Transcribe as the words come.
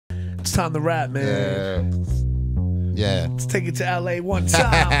It's time to rap, man. Yeah. Let's take it to LA one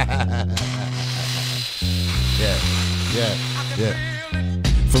time. Yeah.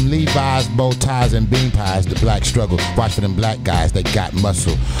 From Levi's, bow ties, and bean pies, the black struggle. Watch for them black guys, they got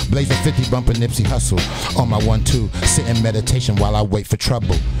muscle. Blazing 50, bumping Nipsey Hustle. On my 1-2, sit in meditation while I wait for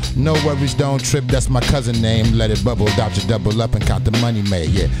trouble. No worries, don't trip, that's my cousin name. Let it bubble, doubt you double up and count the money made.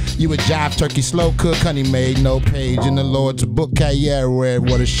 Yeah, you a jive turkey, slow cook, honey made. No page in the Lord's book, yeah, red.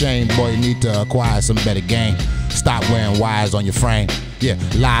 What a shame, boy, you need to acquire some better game. Stop wearing wires on your frame. Yeah,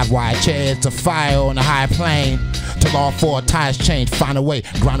 live wire chairs to fire on the high plane. Till all four tires change, find a way,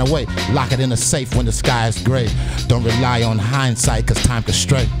 grind away. Lock it in a safe when the sky is gray. Don't rely on hindsight, cause time can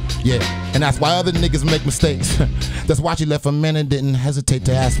stray. Yeah, and that's why other niggas make mistakes. That's why she left a minute, didn't hesitate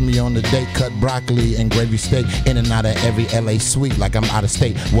to ask me on the date. Cut broccoli and gravy steak, in and out of every LA suite like I'm out of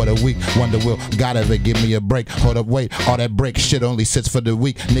state. What a week, wonder will God ever give me a break? Hold up, wait, all that break shit only sits for the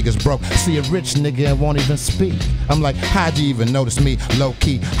weak. Niggas broke, see a rich nigga and won't even speak. I'm like, how'd you even notice me? Low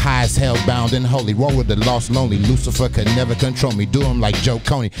key, high as hell, bound and holy. Roll with the lost lonely, Lucifer could never control me. Do him like Joe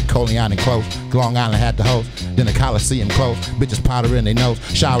Coney, Coley Island closed. Long Island had the host, then the Coliseum closed. Bitches powder in their nose,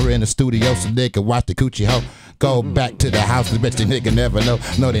 shower in the studio so they could watch the coochie hoe. Go back to the house, the bitch the nigga never know.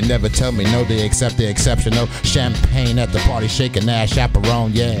 No, they never tell me, no, they accept the exceptional. Champagne at the party, shaking ass,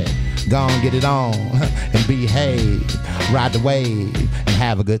 chaperone, yeah. Go on, get it on, and behave. Ride the wave, and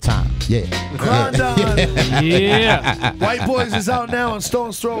have a good time, yeah. Krondon. Yeah. White Boys is out now on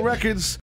Stone's Throw Records.